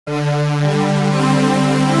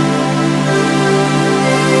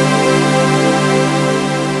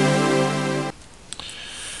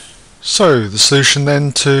So the solution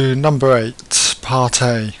then to number 8, part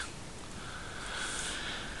A.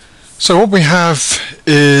 So what we have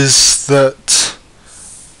is that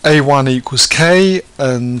A1 equals K,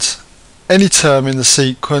 and any term in the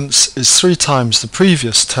sequence is 3 times the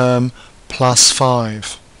previous term plus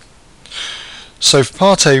 5. So for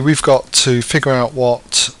part A we've got to figure out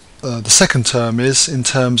what the second term is in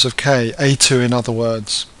terms of K, A2 in other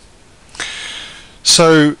words.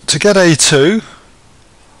 So to get A2,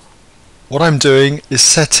 what I'm doing is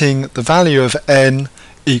setting the value of n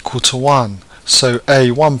equal to 1. So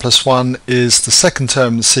A1 plus 1 is the second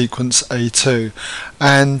term in the sequence A2,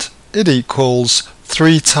 and it equals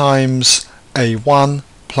 3 times A1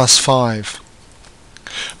 plus 5.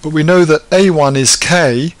 But we know that A1 is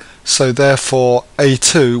K, so therefore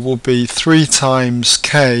A2 will be 3 times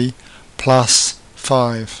K plus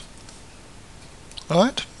 5.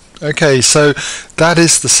 Alright? Okay, so that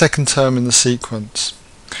is the second term in the sequence.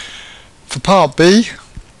 For part B,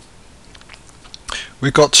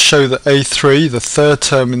 we've got to show that A3, the third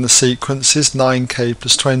term in the sequence, is 9k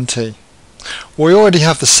plus 20. Well, we already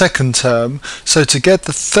have the second term, so to get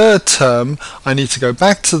the third term I need to go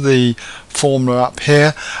back to the formula up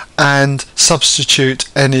here and substitute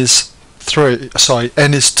n is 2,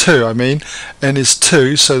 n is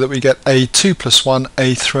 2, so that we get A2 plus 1,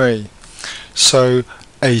 A3. So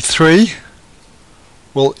A3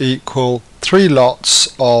 will equal 3 lots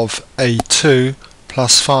of A2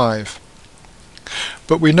 plus 5.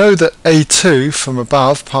 But we know that A2 from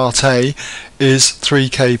above, part A, is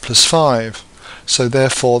 3k plus 5. So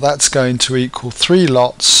therefore that's going to equal 3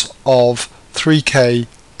 lots of 3k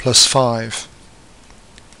plus 5.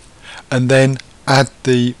 And then add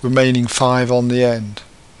the remaining 5 on the end.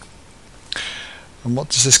 And what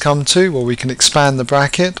does this come to? Well, we can expand the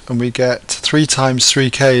bracket and we get 3 times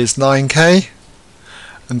 3k is 9k,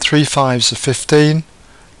 and 3 5s are 15,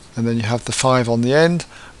 and then you have the 5 on the end,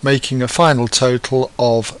 making a final total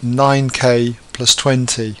of 9k plus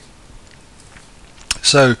 20.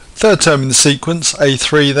 So third term in the sequence,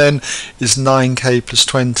 A3 then, is 9k plus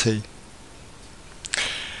 20.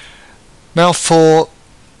 Now for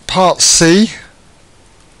part C,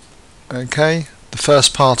 okay, the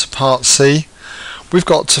first part of part C, we've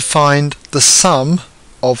got to find the sum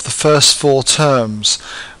of the first 4 terms,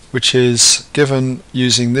 which is given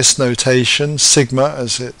using this notation, sigma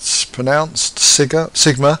as it's pronounced, sigma,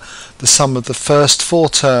 the sum of the first 4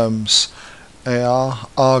 terms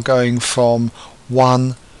are going from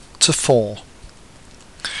 1 to 4.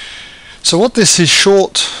 So what this is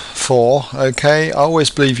short for, okay, I always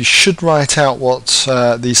believe you should write out what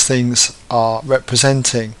these things are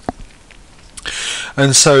representing.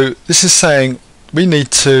 And so this is saying we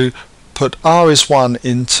need to put r is 1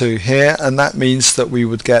 into here, and that means that we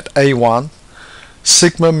would get A1.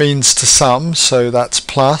 Sigma means to sum, so that's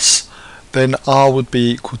plus. Then r would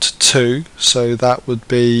be equal to 2, so that would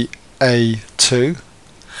be A2.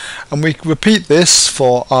 And we repeat this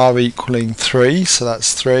for r equaling 3, so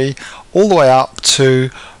that's 3, all the way up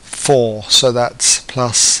to 4, so that's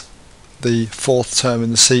plus the 4th term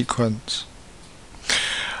in the sequence.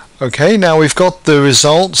 Okay, now we've got the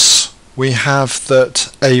results. We have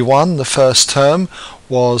that A1, the first term,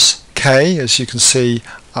 was K, as you can see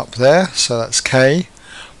up there, so that's K,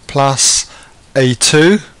 plus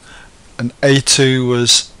A2, and A2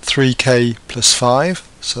 was 3k plus 5,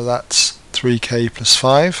 so that's 3k plus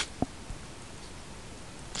 5.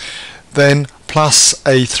 Then plus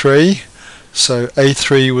A3, so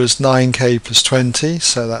A3 was 9k plus 20,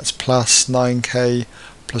 so that's plus 9k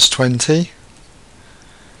plus 20.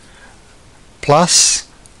 Plus,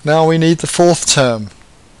 now we need the 4th term,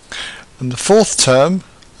 and the 4th term,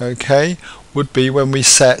 okay, would be when we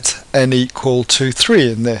set n equal to 3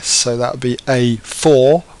 in this, so that would be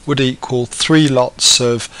A4 would equal 3 lots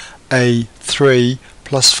of A3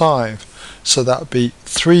 plus 5, so that would be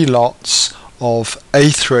 3 lots of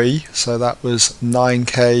A3, so that was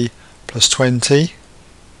 9k plus 20,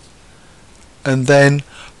 and then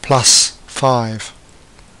plus 5.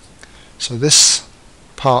 So this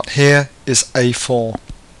part here is A4.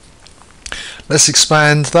 Let's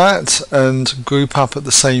expand that and group up at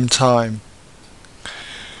the same time.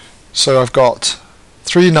 So I've got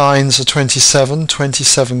 3 9s are 27,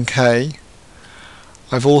 27k.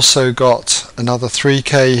 I've also got another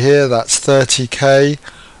 3k here, that's 30k,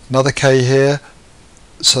 another k here,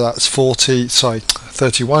 so that's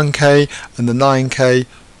 31k, and the 9k,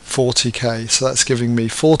 40k, so that's giving me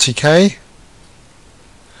 40k.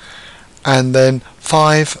 And then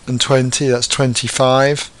 5 and 20, that's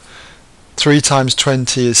 25. 3 times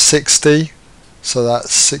 20 is 60, so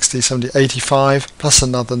that's 60, 70, 85, plus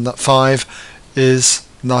another 5 is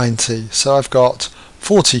 90. So I've got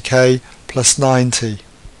 40k plus 90.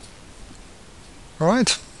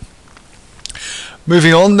 Alright.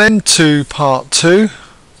 Moving on then to part 2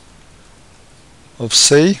 of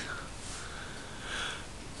C.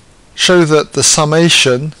 Show that the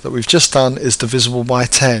summation that we've just done is divisible by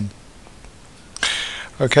 10.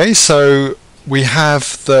 Okay, so we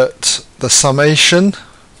have that the summation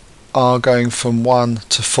are going from 1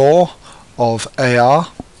 to 4 of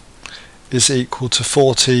AR is equal to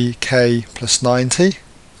 40k plus 90.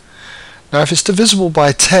 Now if it's divisible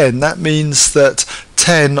by 10, that means that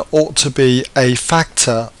 10 ought to be a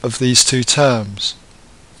factor of these two terms.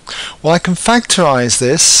 Well, I can factorize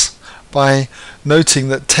this by noting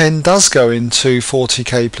that 10 does go into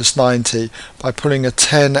 40k plus 90 by pulling a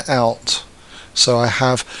 10 out. So I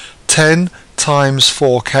have 10 times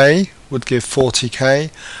 4k would give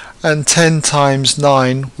 40k, and 10 times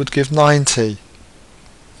 9 would give 90.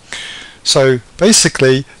 So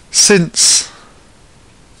basically, since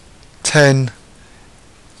 10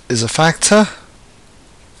 is a factor,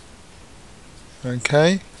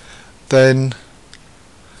 okay, then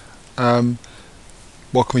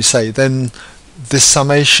what can we say? Then this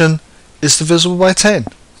summation is divisible by 10.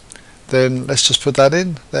 Then let's just put that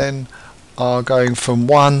in. Then R going from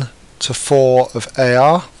 1 to 4 of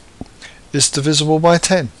AR is divisible by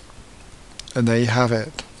 10. And there you have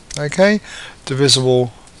it. Okay,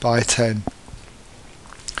 divisible by 10.